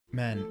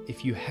Man,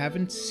 if you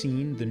haven't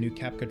seen the new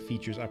CapCut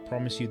features, I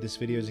promise you this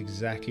video is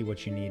exactly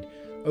what you need.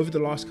 Over the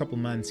last couple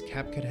months,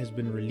 CapCut has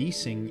been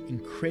releasing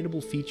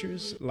incredible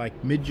features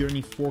like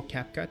Mid-Journey for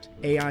CapCut,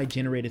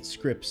 AI-generated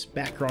scripts,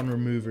 background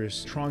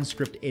removers,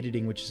 transcript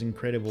editing, which is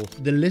incredible.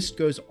 The list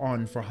goes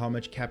on for how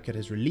much CapCut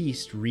has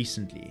released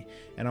recently,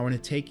 and I want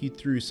to take you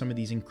through some of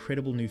these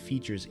incredible new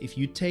features. If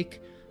you take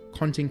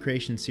content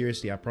creation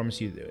seriously, I promise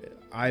you,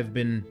 I've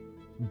been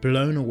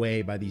blown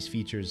away by these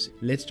features.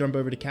 Let's jump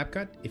over to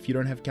CapCut. If you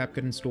don't have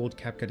CapCut installed,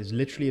 CapCut is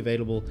literally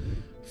available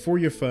for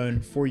your phone,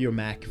 for your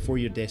Mac, for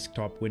your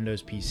desktop,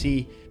 Windows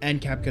PC, and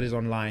CapCut is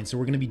online. So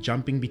we're going to be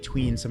jumping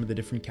between some of the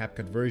different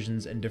CapCut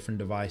versions and different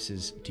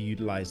devices to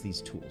utilize these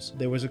tools.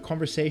 There was a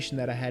conversation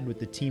that I had with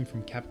the team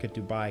from CapCut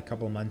Dubai a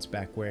couple of months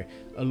back where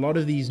a lot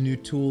of these new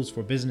tools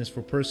for business,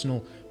 for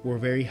personal, were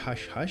very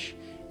hush-hush.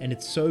 And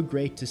it's so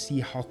great to see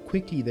how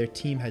quickly their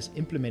team has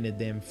implemented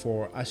them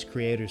for us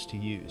creators to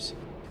use.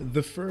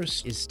 The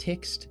first is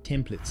text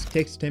templates.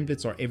 Text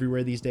templates are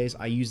everywhere these days.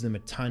 I use them a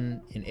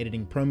ton in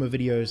editing promo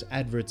videos,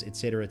 adverts,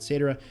 etc.,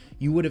 etc.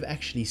 You would have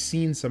actually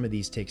seen some of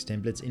these text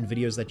templates in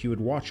videos that you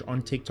would watch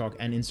on TikTok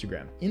and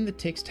Instagram. In the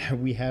text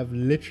tab, we have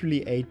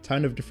literally a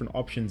ton of different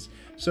options: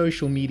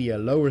 social media,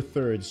 lower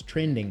thirds,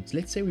 trending. So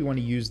let's say we want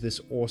to use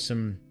this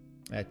awesome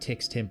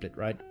text template,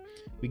 right?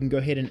 We can go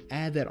ahead and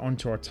add that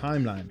onto our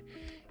timeline.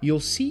 You'll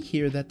see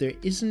here that there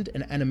isn't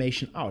an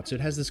animation out. So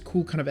it has this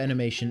cool kind of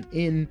animation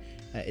in,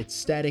 it's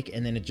static,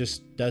 and then it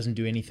just doesn't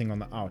do anything on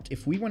the out.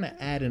 If we want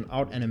to add an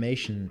out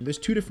animation, there's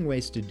two different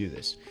ways to do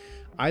this.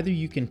 Either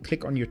you can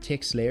click on your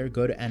text layer,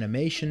 go to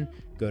animation,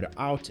 go to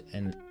out,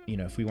 and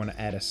if we want to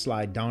add a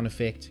slide down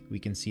effect, we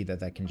can see that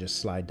that can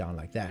just slide down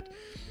like that.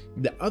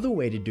 The other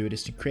way to do it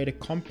is to create a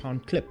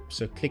compound clip.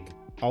 So click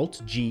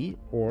Alt G,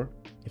 or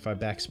if I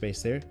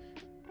backspace there,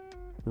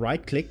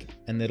 right click,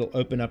 and it'll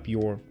open up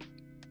your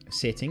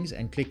settings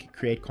and click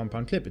create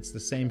compound clip. It's the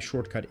same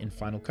shortcut in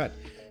Final Cut.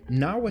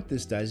 Now what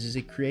this does is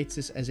it creates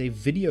this as a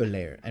video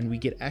layer, and we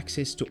get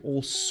access to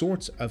all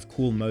sorts of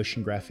cool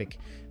motion graphic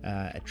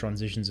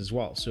transitions as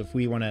well. So if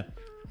we want to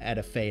add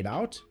a fade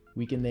out,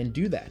 we can then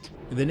do that.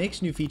 The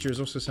next new feature is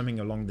also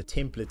something along the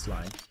templates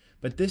line,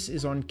 but this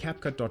is on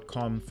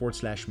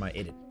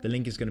capcut.com/myedit. The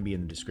link is going to be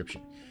in the description.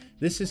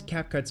 This is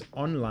CapCut's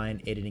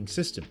online editing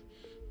system.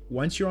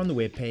 Once you're on the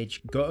web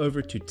page, go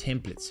over to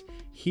templates.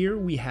 Here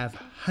we have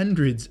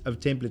hundreds of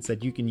templates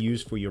that you can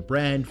use for your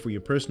brand, for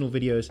your personal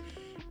videos.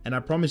 And I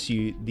promise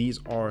you, these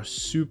are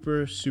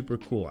super, super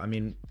cool. I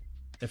mean,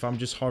 if I'm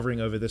just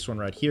hovering over this one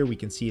right here, we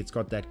can see it's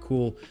got that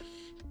cool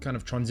kind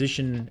of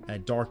transition,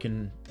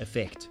 darken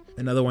effect.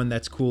 Another one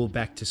that's cool,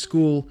 back to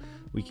school,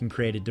 we can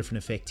create a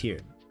different effect here.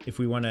 If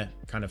we want to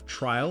kind of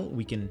trial,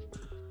 we can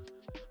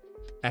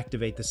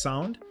activate the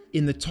sound.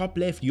 In the top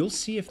left, you'll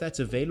see if that's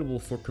available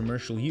for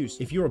commercial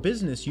use. If you're a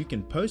business, you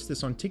can post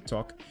this on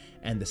TikTok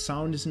and the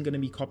sound isn't going to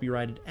be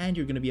copyrighted, and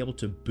you're going to be able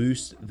to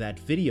boost that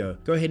video.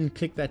 Go ahead and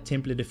click that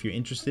template if you're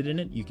interested in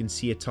it. You can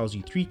see it tells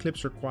you 3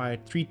 clips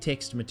required, 3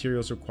 text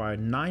materials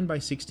required,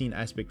 9:16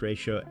 aspect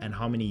ratio, and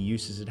how many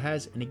uses it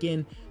has. And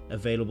again,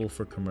 available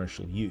for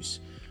commercial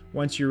use.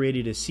 Once you're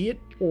ready to see it,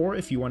 or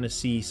if you want to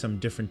see some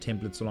different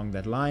templates along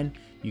that line,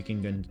 you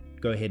can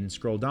go ahead and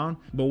scroll down.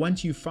 But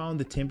once you've found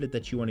the template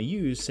that you want to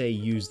use, say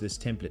use this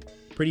template,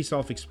 pretty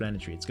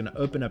self-explanatory. It's going to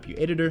open up your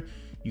editor.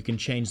 You can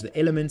change the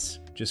elements,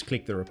 just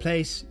click the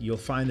replace. You'll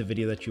find the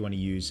video that you want to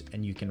use,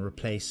 and you can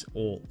replace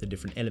all the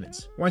different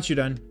elements. Once you're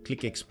done,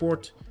 click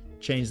export,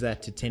 change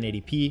that to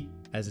 1080p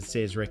as it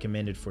says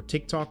recommended for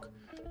TikTok.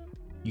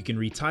 You can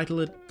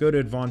retitle it, go to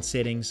advanced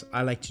settings.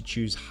 I like to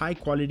choose high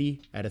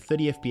quality at a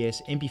 30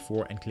 FPS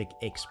MP4 and click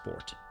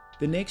export.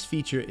 The next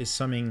feature is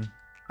something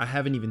I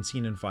haven't even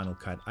seen in Final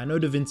Cut. I know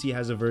DaVinci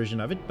has a version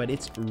of it, but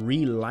it's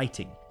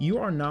relighting. You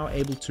are now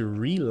able to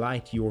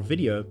relight your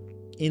video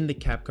in the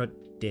CapCut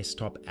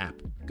desktop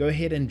app. Go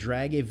ahead and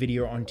drag a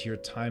video onto your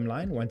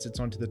timeline. Once it's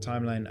onto the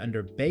timeline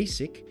under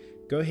basic,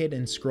 go ahead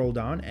and scroll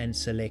down and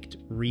select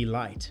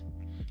relight.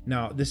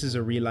 Now, this is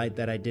a relight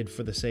that I did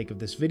for the sake of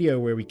this video,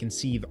 where we can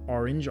see the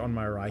orange on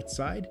my right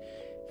side,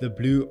 the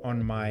blue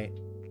on my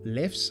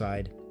left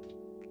side,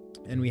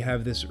 and we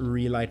have this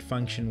relight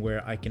function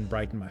where I can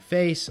brighten my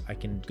face, I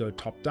can go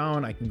top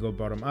down, I can go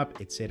bottom up,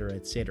 etc.,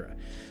 etc.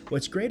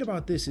 What's great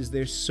about this is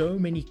there's so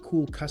many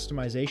cool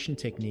customization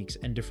techniques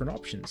and different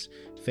options.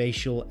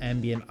 Facial,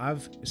 ambient,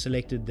 I've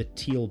selected the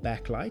teal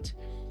backlight.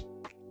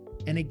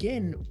 And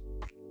again,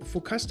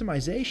 for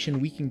customization,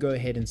 we can go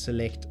ahead and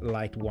select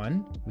light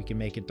 1. We can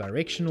make it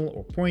directional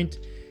or point.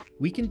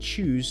 We can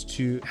choose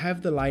to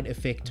have the light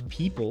affect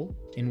people,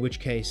 in which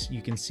case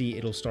you can see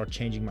it'll start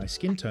changing my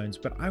skin tones,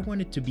 but I want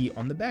it to be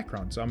on the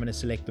background. So I'm going to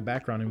select the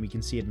background, and we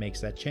can see it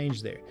makes that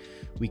change there.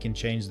 We can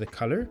change the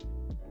color.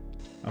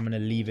 I'm going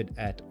to leave it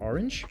at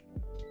orange.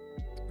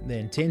 The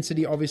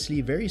intensity, obviously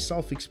very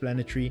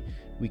self-explanatory.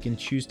 We can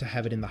choose to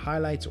have it in the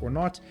highlights or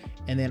not.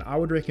 And then I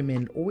would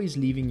recommend always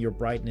leaving your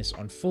brightness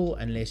on full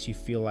unless you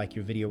feel like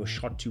your video was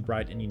shot too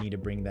bright and you need to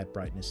bring that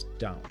brightness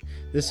down.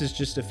 This is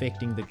just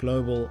affecting the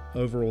global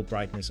overall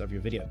brightness of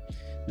your video.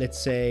 Let's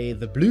say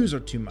the blues are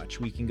too much.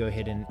 We can go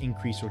ahead and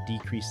increase or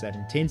decrease that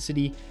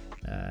intensity,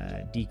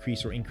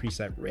 decrease or increase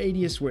that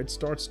radius where it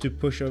starts to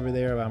push over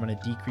there. I'm going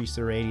to decrease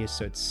the radius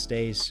so it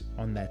stays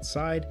on that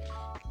side.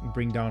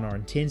 Bring down our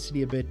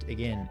intensity a bit.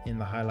 Again, in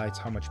the highlights,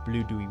 how much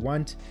blue do we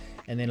want?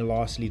 And then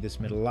lastly, this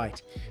middle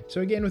light.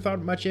 So again,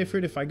 without much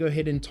effort, if I go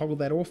ahead and toggle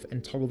that off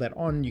and toggle that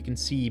on, you can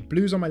see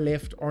blues on my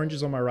left,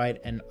 oranges on my right,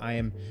 and I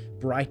am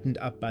brightened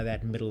up by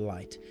that middle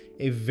light.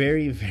 A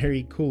very,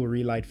 very cool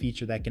relight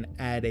feature that can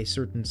add a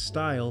certain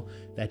style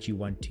that you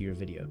want to your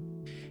video.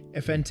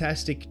 A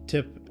fantastic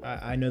tip.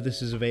 I know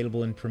this is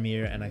available in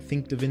Premiere and I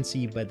think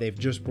DaVinci, but they've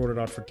just brought it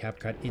out for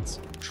CapCut. It's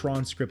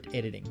transcript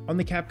editing. On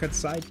the CapCut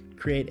side,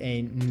 create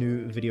a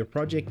new video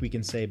project. We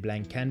can say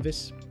blank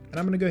canvas. And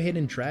I'm going to go ahead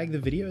and drag the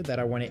video that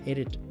I want to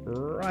edit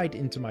right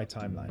into my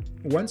timeline.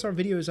 Once our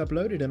video is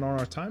uploaded and on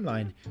our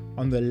timeline,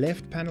 on the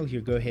left panel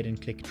here, go ahead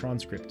and click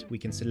Transcript. We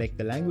can select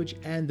the language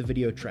and the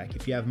video track.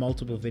 If you have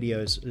multiple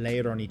videos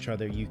layered on each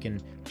other, you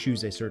can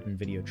choose a certain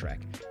video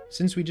track.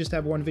 Since we just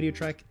have one video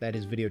track, that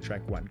is video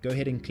track 1. Go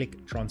ahead and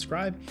click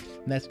Transcribe,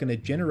 and that's going to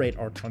generate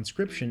our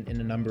transcription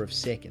in a number of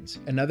seconds.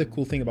 Another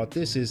cool thing about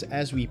this is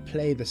as we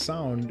play the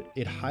sound,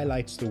 it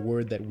highlights the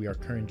word that we are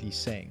currently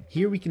saying.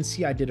 Here we can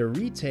see I did a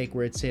retake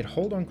where it said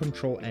hold on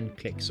control and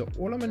click. So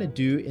all I'm going to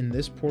do in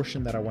this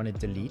portion that I want to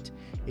delete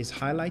is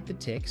highlight the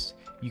text.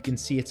 You can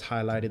see it's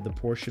highlighted the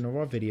portion of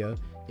our video.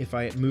 If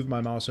I move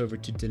my mouse over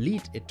to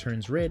delete, it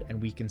turns red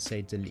and we can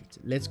say delete.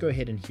 Let's go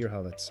ahead and hear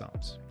how that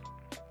sounds.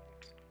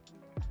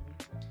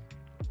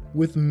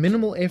 With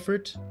minimal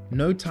effort,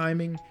 no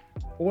timing,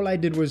 all I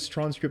did was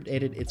transcript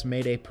edit. It's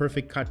made a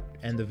perfect cut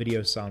and the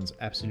video sounds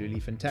absolutely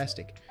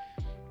fantastic.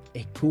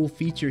 A cool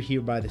feature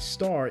here by the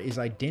star is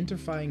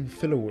identifying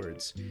filler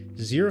words.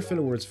 0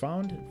 filler words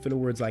found, filler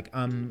words like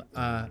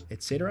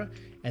etc.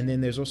 And then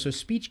there's also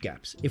speech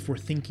gaps. If we're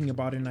thinking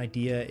about an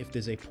idea, if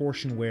there's a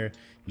portion where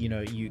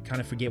you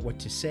kind of forget what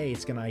to say,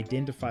 it's going to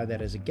identify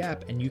that as a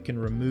gap and you can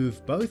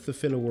remove both the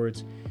filler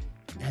words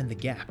and the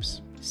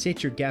gaps.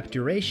 Set your gap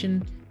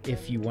duration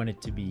if you want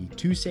it to be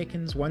 2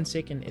 seconds, 1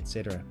 second,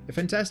 etc. A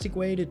fantastic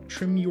way to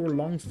trim your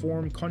long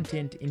form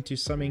content into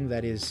something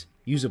that is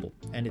usable,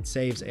 and it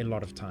saves a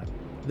lot of time.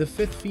 The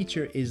 5th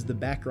feature is the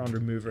background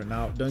remover.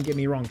 Now, don't get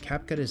me wrong,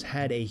 CapCut has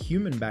had a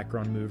human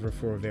background mover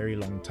for a very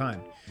long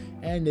time,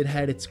 and it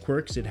had its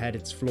quirks, it had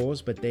its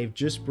flaws, but they've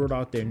just brought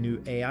out their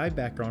new AI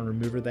background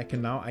remover that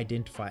can now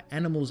identify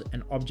animals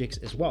and objects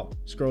as well.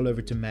 Scroll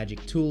over to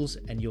Magic Tools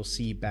and you'll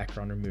see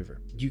background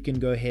remover. You can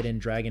go ahead and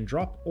drag and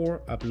drop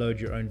or upload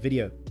your own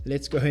video.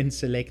 Let's go ahead and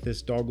select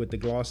this dog with the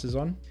glasses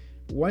on.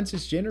 Once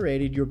it's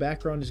generated, your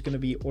background is going to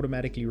be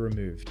automatically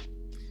removed.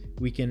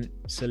 We can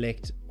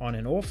select on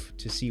and off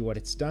to see what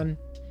it's done.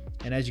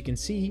 And as you can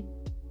see,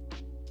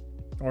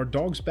 our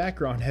dog's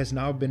background has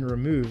now been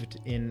removed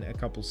in a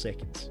couple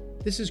seconds.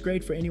 This is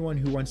great for anyone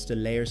who wants to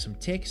layer some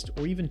text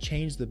or even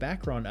change the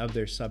background of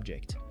their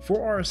subject.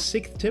 For our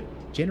 6th tip,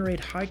 generate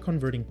high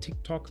converting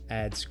TikTok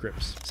ad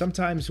scripts.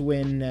 Sometimes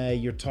when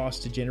you're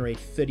tasked to generate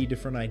 30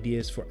 different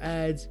ideas for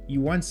ads, you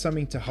want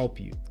something to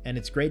help you. And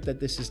it's great that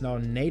this is now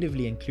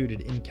natively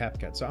included in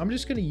CapCut. So I'm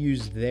just going to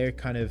use their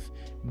kind of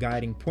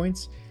guiding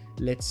points.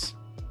 Let's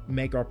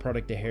make our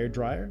product a hair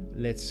dryer.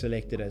 Let's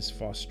select it as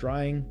fast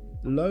drying,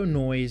 low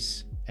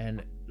noise,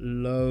 and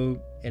low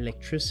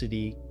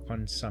electricity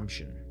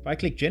consumption. If I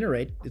click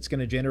generate, it's going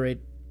to generate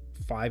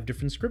 5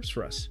 different scripts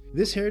for us.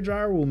 This hair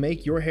dryer will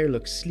make your hair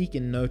look sleek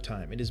in no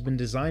time. It has been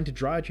designed to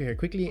dry out your hair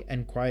quickly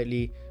and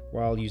quietly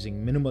while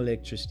using minimal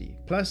electricity.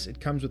 Plus, it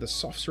comes with a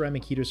soft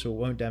ceramic heater so it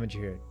won't damage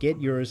your hair. Get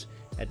yours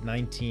at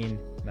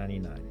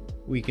 $19.99.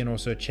 We can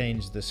also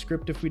change the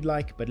script if we'd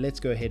like, but let's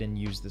go ahead and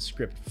use the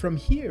script. From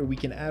here, we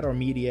can add our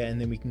media and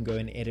then we can go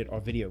and edit our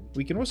video.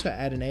 We can also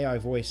add an AI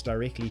voice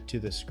directly to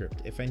the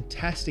script. A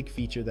fantastic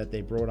feature that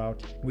they brought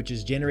out, which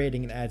is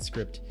generating an ad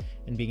script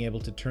and being able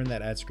to turn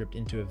that ad script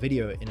into a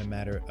video in a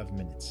matter of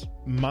minutes.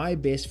 My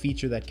best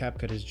feature that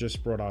CapCut has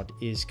just brought out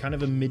is kind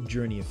of a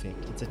mid-journey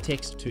effect. It's a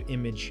text to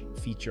image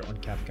feature on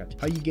CapCut.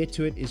 How you get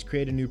to it is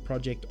create a new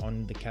project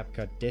on the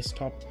CapCut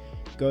desktop,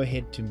 go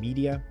ahead to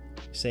media,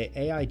 say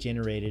AI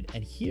generated,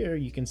 and here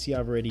you can see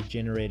I've already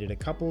generated a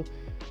couple,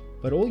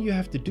 but all you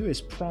have to do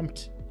is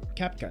prompt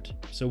CapCut.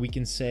 So we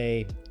can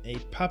say a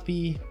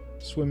puppy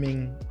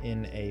swimming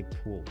in a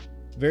pool.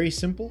 Very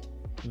simple,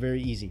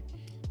 very easy.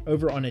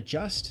 Over on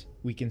adjust,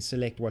 we can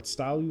select what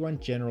style we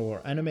want, general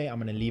or anime. I'm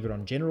going to leave it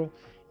on general.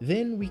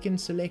 Then we can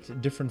select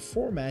different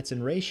formats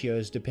and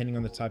ratios depending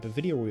on the type of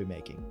video we're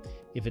making.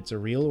 If it's a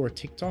reel or a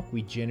TikTok,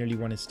 we generally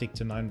want to stick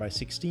to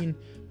 9:16,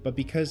 but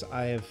because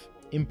I have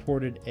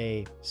imported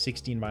a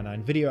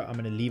 16:9 video, I'm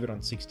going to leave it on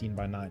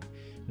 16:9.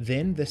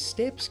 Then the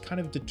steps kind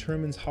of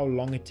determines how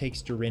long it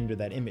takes to render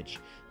that image.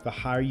 The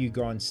higher you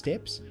go on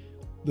steps,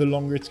 the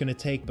longer it's going to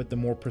take, but the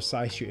more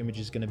precise your image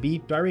is going to be.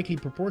 Directly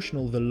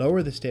proportional, the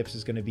lower the steps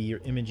is going to be, your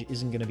image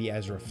isn't going to be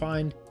as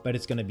refined, but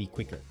it's going to be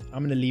quicker.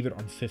 I'm going to leave it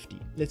on 50.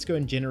 Let's go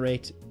and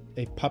generate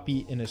a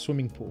puppy in a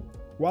swimming pool.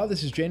 While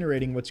this is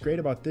generating, what's great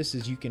about this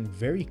is you can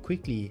very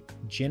quickly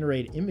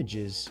generate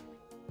images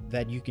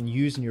that you can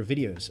use in your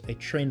videos. A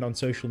trend on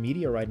social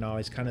media right now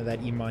is kind of that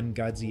Iman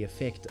Gadzi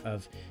effect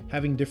of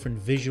having different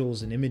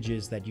visuals and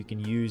images that you can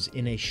use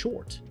in a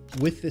short.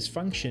 With this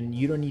function,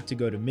 you don't need to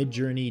go to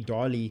Midjourney,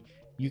 DALL-E.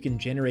 You can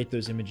generate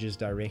those images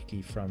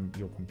directly from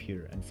your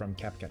computer and from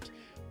CapCut.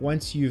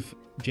 Once you've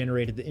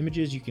generated the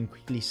images, you can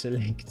quickly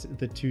select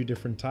the two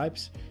different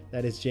types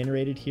that is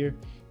generated here.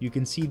 You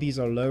can see these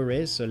are low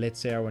res. So let's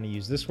say I want to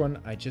use this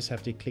one. I just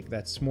have to click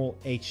that small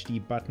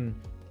HD button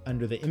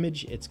under the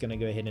image. It's going to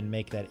go ahead and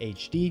make that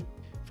HD.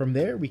 From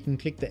there, we can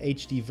click the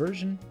HD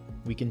version.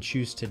 We can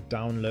choose to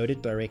download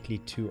it directly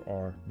to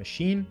our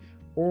machine,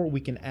 or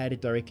we can add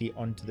it directly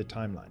onto the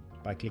timeline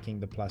by clicking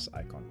the plus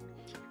icon.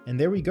 And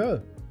there we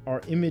go.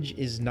 Our image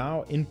is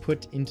now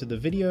input into the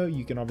video.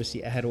 You can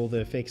obviously add all the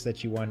effects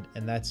that you want,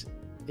 and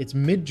it's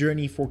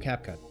Midjourney for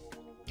CapCut.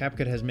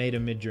 CapCut has made a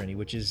Midjourney,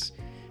 which is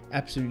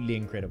absolutely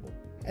incredible.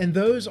 And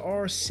those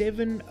are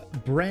 7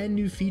 brand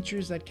new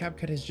features that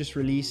CapCut has just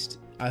released.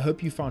 I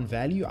hope you found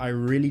value. I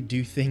really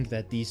do think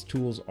that these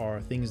tools are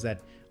things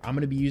that I'm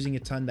going to be using a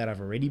ton, that I've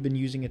already been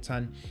using a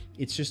ton.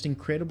 It's just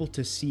incredible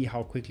to see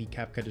how quickly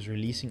CapCut is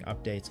releasing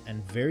updates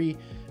and very,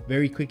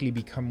 very quickly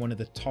become one of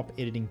the top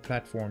editing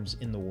platforms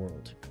in the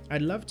world.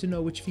 I'd love to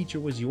know which feature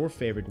was your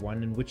favorite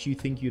one and which you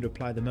think you'd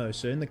apply the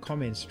most. So in the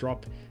comments,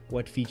 drop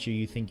what feature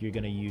you think you're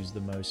going to use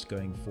the most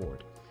going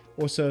forward.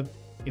 Also,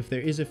 if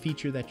there is a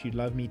feature that you'd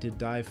love me to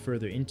dive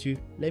further into,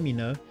 let me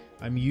know.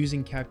 I'm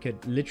using CapCut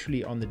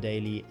literally on the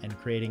daily and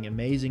creating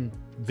amazing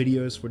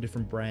videos for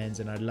different brands,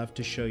 and I'd love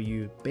to show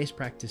you best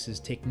practices,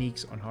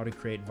 techniques on how to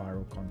create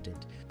viral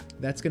content.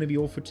 That's going to be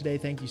all for today.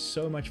 Thank you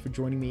so much for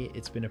joining me.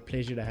 It's been a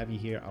pleasure to have you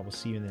here. I will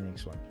see you in the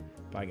next one.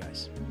 Bye,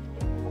 guys.